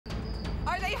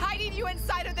they hiding you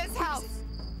inside of this house?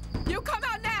 You come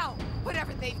out now!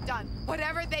 Whatever they've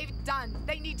done,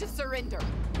 they need to surrender.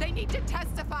 They need to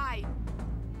testify.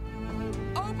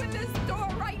 Open this door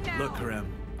right now! Look, Crimean,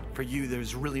 for you,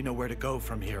 there's really nowhere to go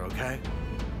from here, okay?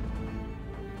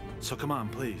 So come on,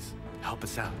 please, help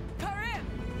us out. Crimean!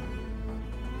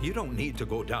 You don't need to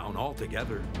go down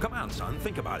altogether. Come on, son,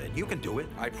 think about it. You can do it.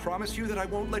 I promise you that I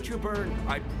won't let you burn.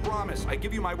 I promise. I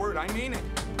give you my word. I mean it.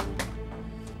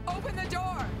 Open the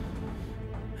door!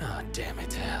 Oh, damn it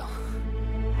to hell.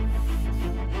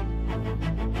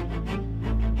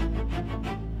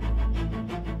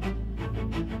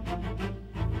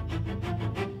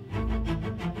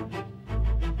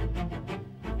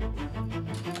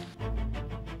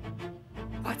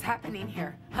 What's happening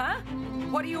here, huh?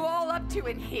 What are you all up to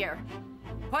in here?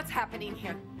 What's happening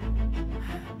here?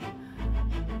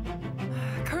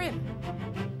 Crimean,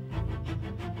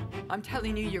 I'm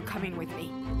telling you, you're coming with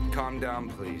me. Calm down,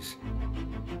 please.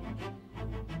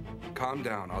 Calm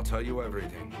down. I'll tell you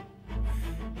everything.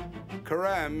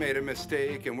 Crimean made a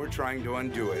mistake, and we're trying to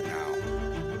undo it now.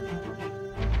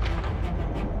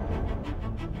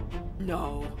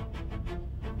 No.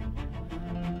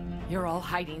 You're all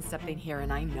hiding something here,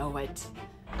 and I know it.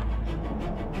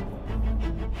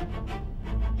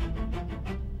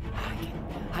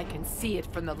 I can see it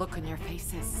from the look on your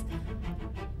faces.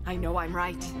 I know I'm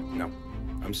right. No,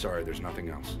 I'm sorry. There's nothing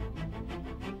else.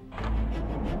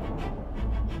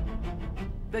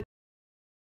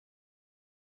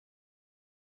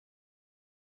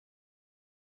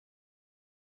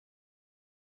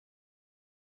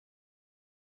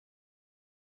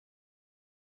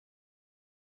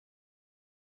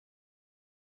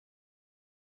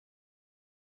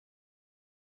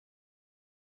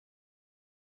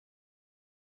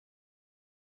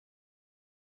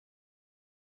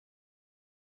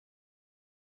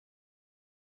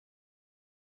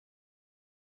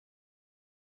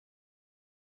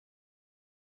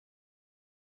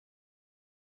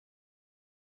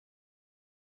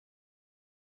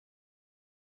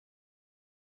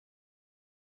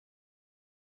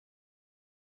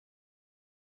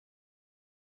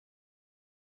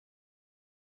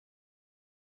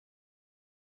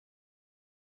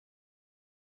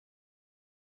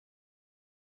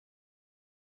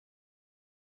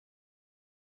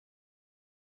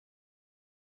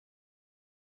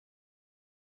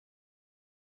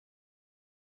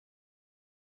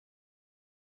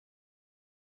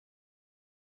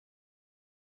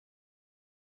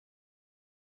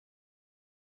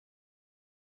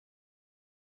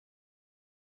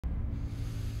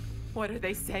 What are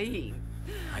they saying?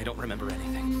 I don't remember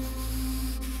anything.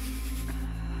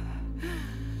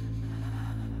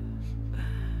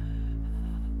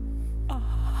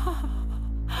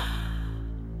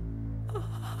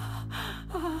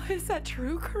 Is that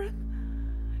true,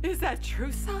 Crimean? Is that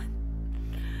true, son?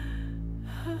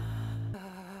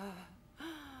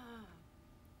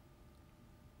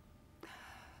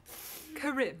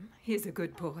 Crimean, he's a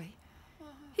good boy.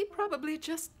 He probably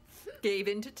just gave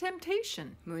in to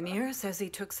temptation. Munir says he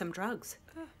took some drugs.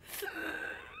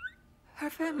 Her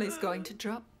family's going to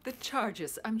drop the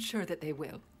charges. I'm sure that they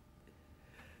will.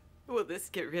 Will this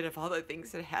get rid of all the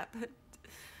things that happened?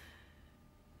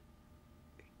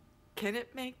 Can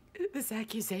it make this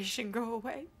accusation go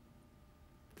away?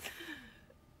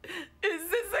 Is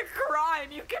this a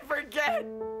crime you can forget?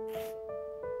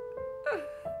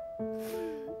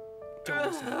 Don't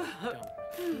listen to me.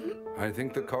 Don't. I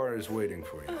think the car is waiting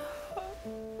for you.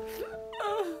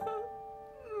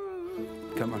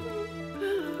 Come on.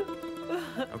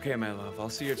 Okay, my love. I'll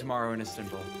see you tomorrow in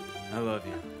Istanbul. I love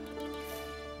you.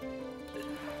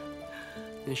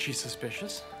 Is she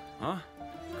suspicious? Huh?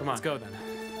 Come on. Let's go then.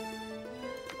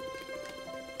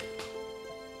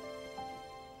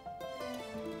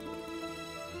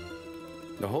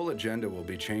 The whole agenda will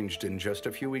be changed in just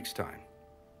a few weeks' time.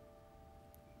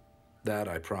 That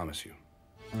I promise you.